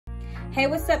Hey,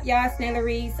 what's up, y'all? It's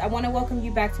Nailarise. I want to welcome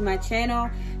you back to my channel.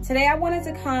 Today I wanted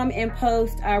to come and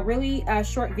post a really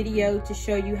short video to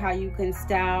show you how you can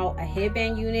style a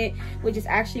headband unit, which is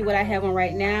actually what I have on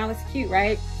right now. It's cute,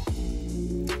 right?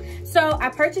 So I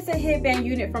purchased a headband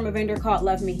unit from a vendor called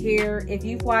Luvme Hair. If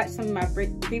you've watched some of my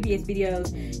previous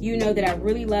videos, you know that I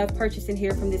really love purchasing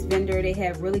hair from this vendor. They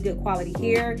have really good quality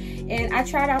hair, and I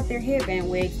tried out their headband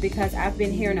wigs because I've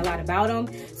been hearing a lot about them.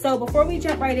 So before we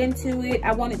jump right into it,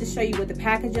 I wanted to show you what the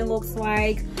packaging looks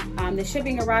like, the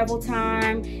shipping arrival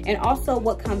time, and also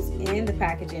what comes in the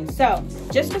packaging. So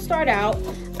just to start out,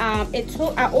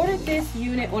 I ordered this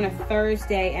unit on a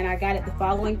Thursday and I got it the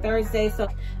following Thursday. So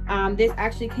this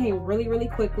actually came really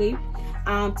quickly.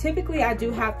 Typically I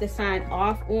do have to sign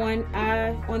off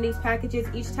on these packages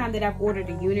each time that I've ordered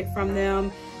a unit from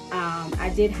them.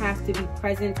 I did have to be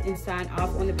present and sign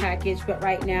off on the package, but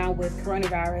right now with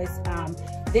coronavirus,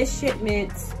 this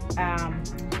shipment,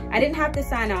 I didn't have to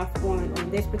sign off on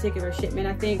this particular shipment,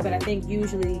 I think, but I think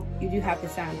usually you do have to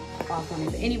sign off on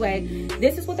it. But anyway,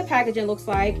 this is what the packaging looks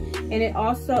like. And it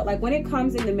also, like when it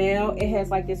comes in the mail, it has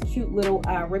like this cute little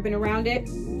ribbon around it.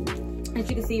 As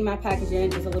you can see, my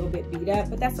packaging is a little bit beat up,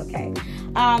 but that's okay.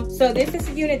 So this is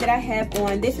the unit that I have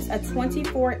on. This is a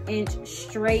 24-inch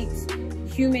straight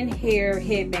human hair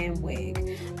headband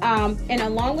wig. And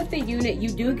along with the unit, you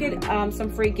do get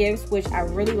some free gifts, which I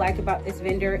really like about this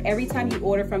vendor. Every time you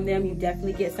order from them, you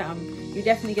definitely get something. You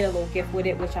definitely get a little gift with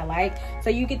it, which I like. So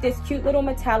you get this cute little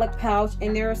metallic pouch,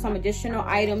 and there are some additional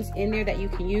items in there that you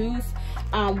can use.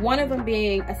 One of them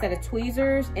being a set of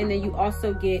tweezers, and then you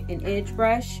also get an edge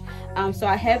brush. So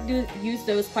I have used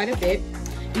those quite a bit.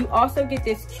 You also get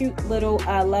this cute little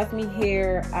Luvme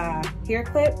Hair hair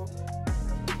clip.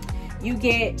 You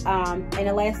get an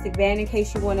elastic band in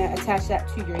case you want to attach that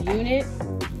to your unit.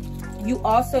 You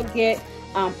also get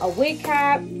a wig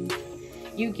cap.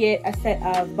 You get a set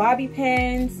of bobby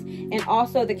pins and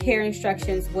also the care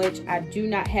instructions, which I do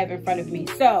not have in front of me.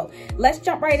 So let's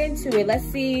jump right into it. Let's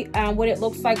see what it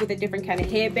looks like with the different kind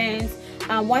of headbands.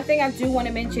 One thing I do want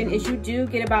to mention is you do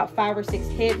get about 5 or 6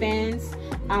 headbands.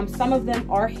 Some of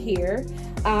them are here.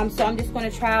 So I'm just going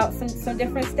to try out some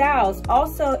different styles.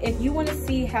 Also, if you want to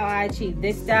see how I achieve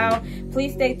this style,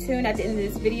 please stay tuned at the end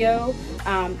of this video.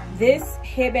 This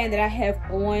headband that I have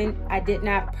on, I did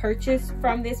not purchase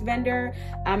from this vendor.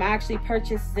 I actually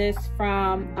purchased this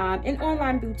from an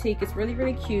online boutique. It's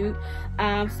really cute.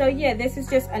 So yeah, this is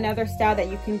just another style that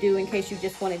you can do in case you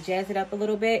just want to jazz it up a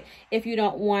little bit if you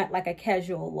don't want like a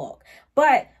casual look.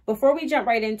 But before we jump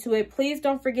right into it, please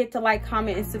don't forget to like,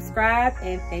 comment, and subscribe,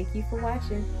 and thank you for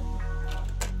watching.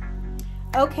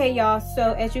 Okay, y'all,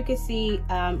 so as you can see,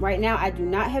 right now I do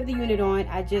not have the unit on.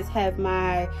 I just have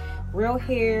my real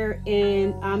hair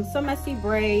in some messy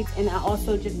braids, and I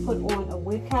also just put on a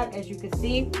wig cap, as you can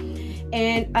see.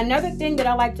 And another thing that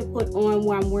I like to put on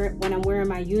when I'm wearing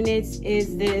my units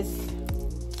is this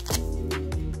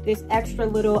extra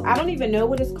little, I don't even know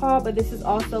what it's called, but this is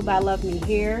also by Luvme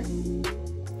Hair.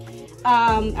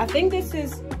 I think this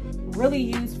is really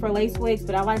used for lace wigs,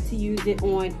 but I like to use it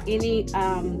on any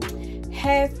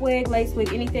half wig, lace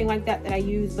wig, anything like that I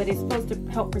use, but it's supposed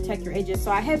to help protect your edges.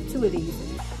 So I have 2 of these,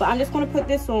 but I'm just going to put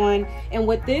this on, and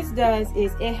what this does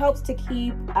is it helps to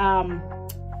keep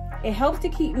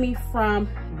me from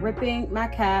ripping my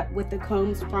cap with the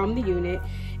combs from the unit,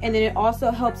 and then it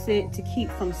also helps it to keep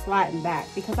from sliding back,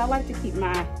 because I like to keep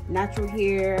my natural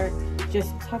hair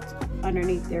just tucked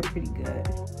underneath there pretty good.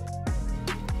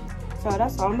 So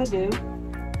that's all I'm gonna do.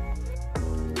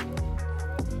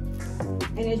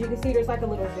 And as you can see, there's like a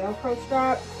little Velcro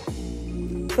strap.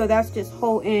 So that's just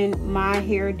holding my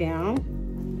hair down.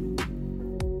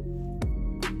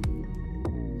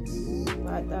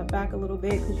 Slide that back a little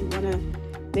bit because you wanna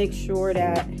make sure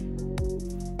that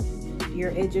your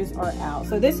edges are out.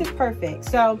 So this is perfect.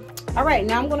 So, all right,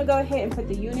 now I'm gonna go ahead and put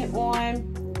the unit on.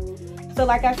 So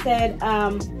like I said,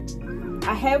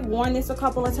 I have worn this a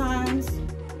couple of times.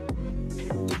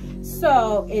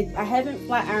 So I haven't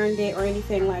flat ironed it or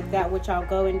anything like that, which I'll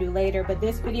go and do later. But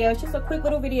this video is just a quick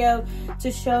little video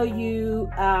to show you,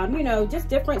 you know, just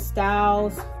different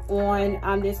styles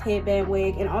on this headband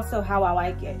wig, and also how I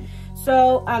like it.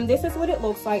 So this is what it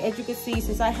looks like. As you can see,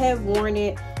 since I have worn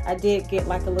it, I did get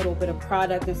like a little bit of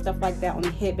product and stuff like that on the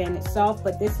headband itself.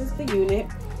 But this is the unit.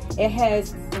 It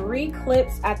has 3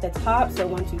 clips at the top. So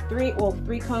 1, 2, 3, well,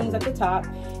 3 combs at the top.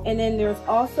 And then there's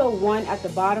also 1 at the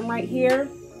bottom right here.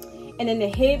 And then the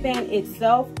headband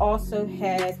itself also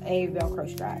has a Velcro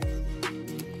strap.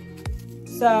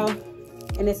 So,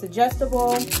 and it's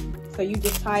adjustable. So you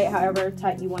just tie it however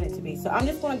tight you want it to be. So I'm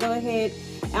just going to go ahead,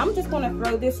 and I'm just going to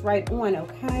throw this right on,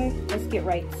 okay? Let's get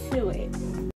right to it.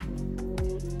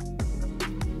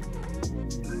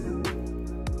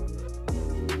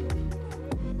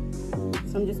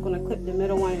 I'm just going to clip the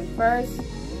middle one in first,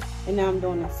 and now I'm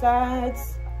doing the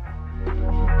sides.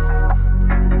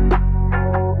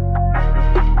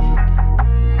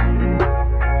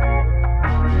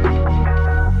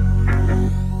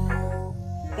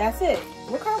 That's it.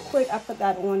 Look how quick I put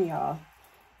that on, y'all.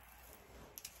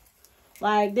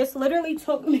 Like, this literally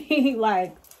took me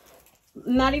like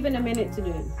not even a minute to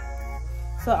do.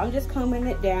 So I'm just combing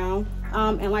it down.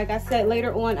 And like I said,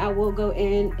 later on I will go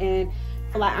in and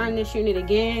flat iron this unit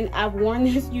again. I've worn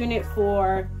this unit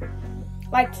for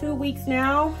like 2 weeks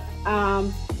now.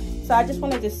 So I just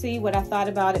wanted to see what I thought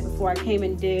about it before I came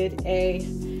and did a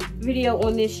video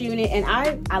on this unit. And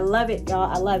I love it, y'all.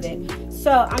 I love it.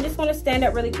 So I'm just going to stand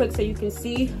up really quick so you can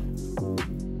see.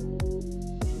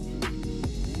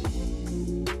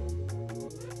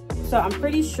 So I'm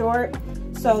pretty short.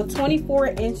 So 24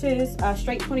 inches,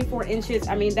 straight 24 inches.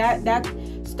 I mean, that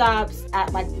stops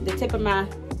at like the tip of my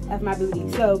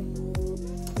booty. So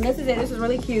this is it. This is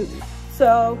really cute.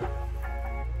 So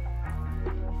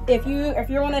if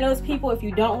you're one of those people, if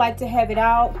you don't like to have it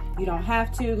out, you don't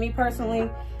have to. Me personally,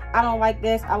 I don't like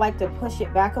this. I like to push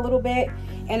it back a little bit,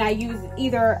 and I use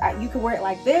either, you can wear it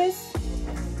like this,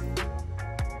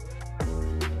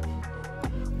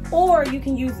 or you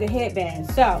can use the headband.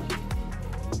 So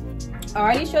I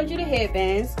already showed you the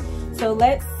headbands. So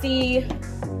let's see.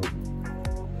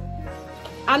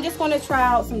 I'm just going to try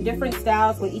out some different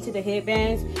styles with each of the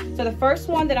headbands. So the first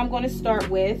one that I'm going to start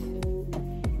with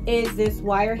is this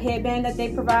wire headband that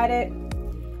they provided.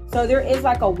 So there is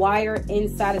like a wire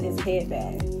inside of this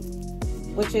headband,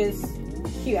 which is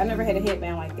cute. I never had a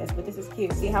headband like this, but this is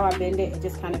cute. See how I bend it? It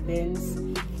just kind of bends.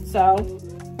 So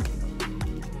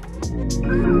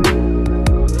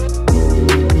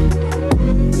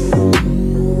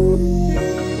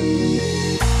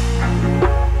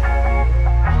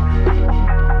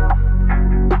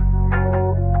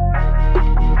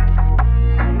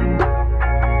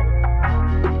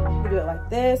you do it like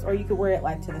this, or you could wear it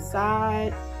like to the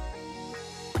side.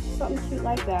 Something cute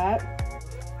like that.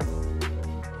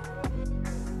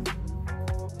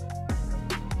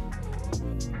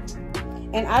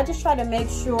 And I just try to make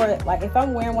sure, like if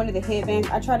I'm wearing one of the headbands,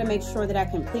 I try to make sure that I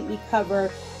completely cover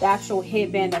the actual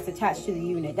headband that's attached to the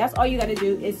unit. That's all you got to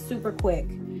do. It's super quick.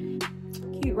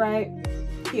 Cute, right?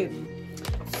 Cute.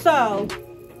 So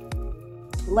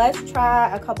let's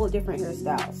try a couple of different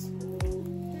hairstyles.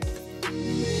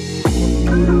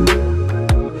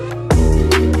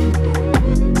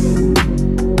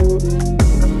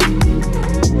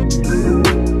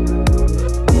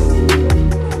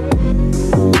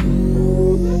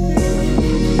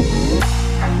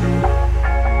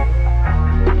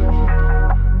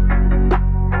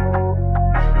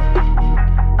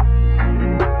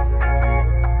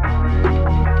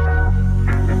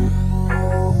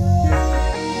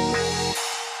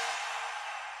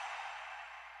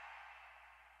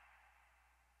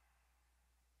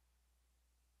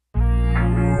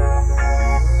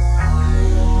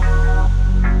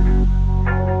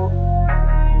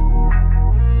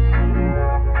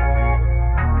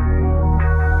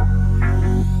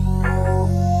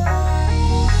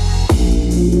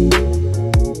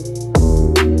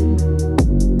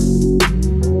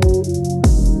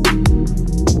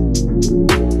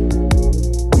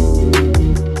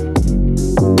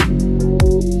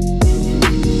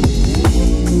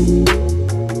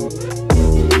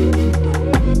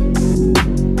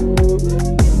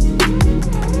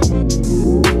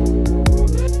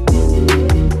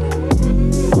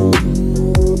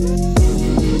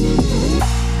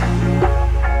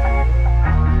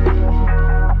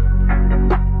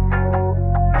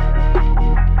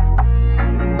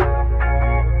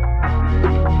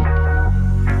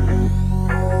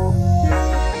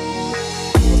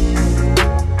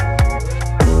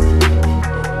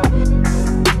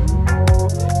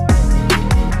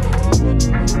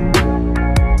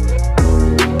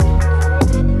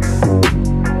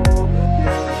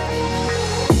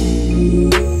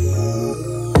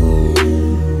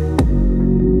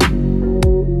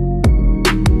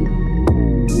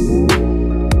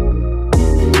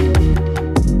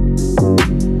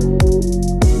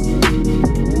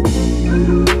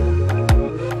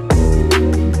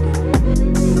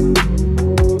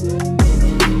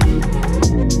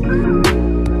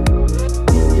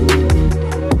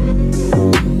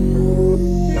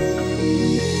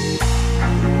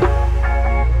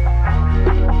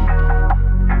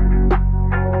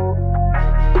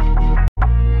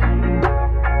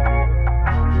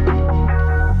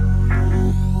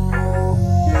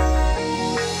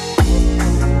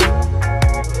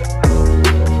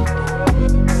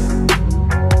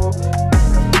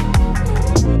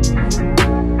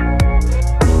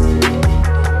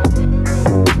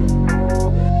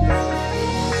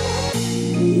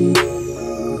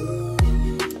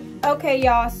 Okay,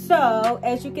 y'all, so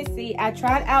as you can see, I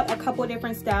tried out a couple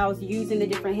different styles using the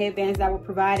different headbands that were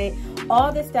provided.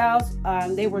 All the styles,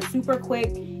 they were super quick,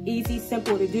 easy,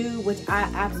 simple to do, which I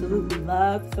absolutely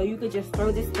love. So you could just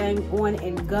throw this thing on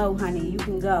and go, honey. You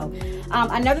can go.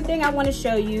 Another thing I want to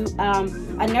show you,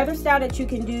 another style that you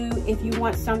can do if you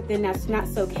want something that's not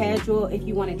so casual, if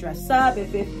you want to dress up,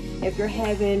 if you're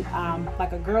having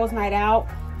like a girls' night out,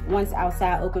 once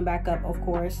outside open back up, of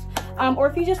course, or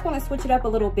if you just want to switch it up a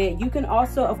little bit, you can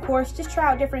also, of course, just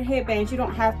try out different headbands. You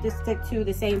don't have to stick to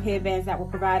the same headbands that were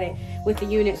provided with the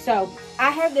unit. So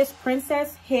I have this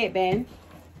princess headband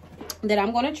that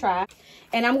I'm going to try,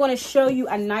 and I'm going to show you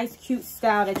a nice cute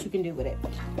style that you can do with it.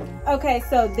 Okay,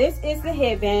 so this is the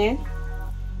headband.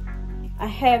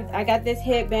 I got this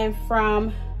headband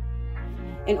from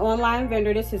an online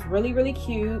vendor. This is really, really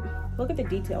cute. Look at the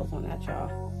details on that,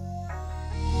 y'all.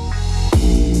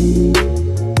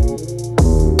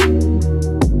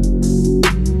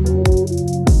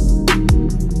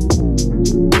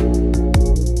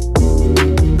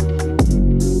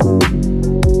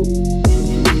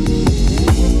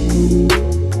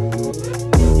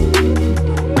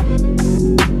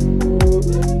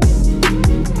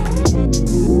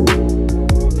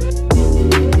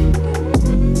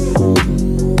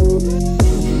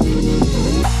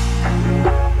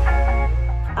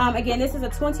 Again, this is a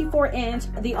 24-inch.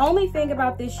 The only thing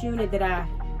about this unit that I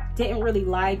didn't really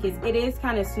like is it is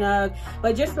kind of snug,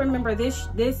 but just remember this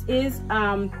is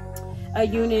a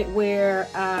unit where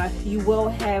you will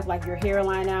have like your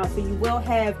hairline out, so you will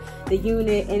have the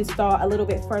unit installed a little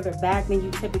bit further back than you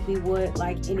typically would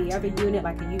like any other unit,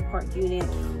 like a U-part unit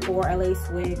or a lace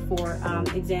wig, for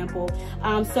example.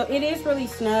 So it is really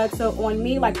snug. So on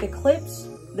me, like the clips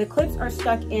are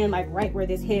stuck in like right where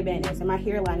this headband is, and my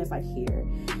hairline is like here.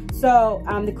 So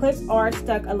the clips are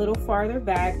stuck a little farther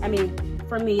back, I mean,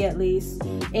 for me at least,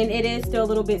 and it is still a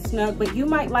little bit snug, but you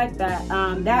might like that.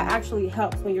 That actually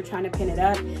helps when you're trying to pin it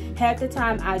up. Half the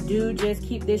time I do just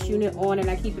keep this unit on and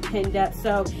I keep it pinned up.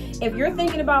 So if you're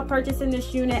thinking about purchasing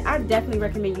this unit, I definitely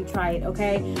recommend you try it,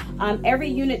 okay? Every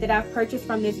unit that I've purchased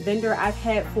from this vendor, I've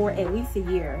had for at least a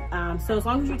year. So as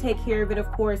long as you take care of it,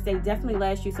 of course, they definitely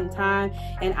last you some time.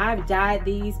 And I've dyed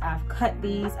these, I've cut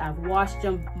these, I've washed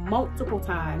them multiple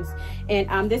times.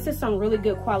 And this is some really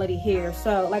good quality hair.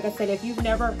 So like I said, if you've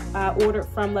never ordered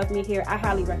from Luvme Hair, I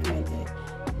highly recommend it.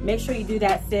 Make sure you do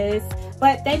that, sis.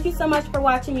 But thank you so much for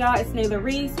watching, y'all. It's Nayla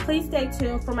Reese. Please stay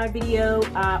tuned for my video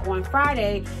on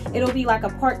Friday. It'll be like a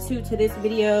part 2 to this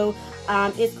video.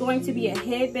 It's going to be a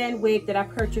headband wig that I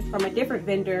purchased from a different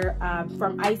vendor,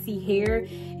 from Icy Hair,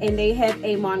 and they have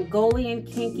a Mongolian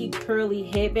kinky curly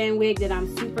headband wig that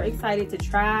I'm super excited to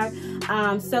try.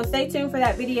 So stay tuned for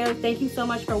that video. Thank you so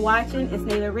much for watching. It's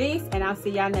Nayla Reese, and I'll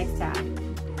see y'all next time.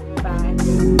 Bye.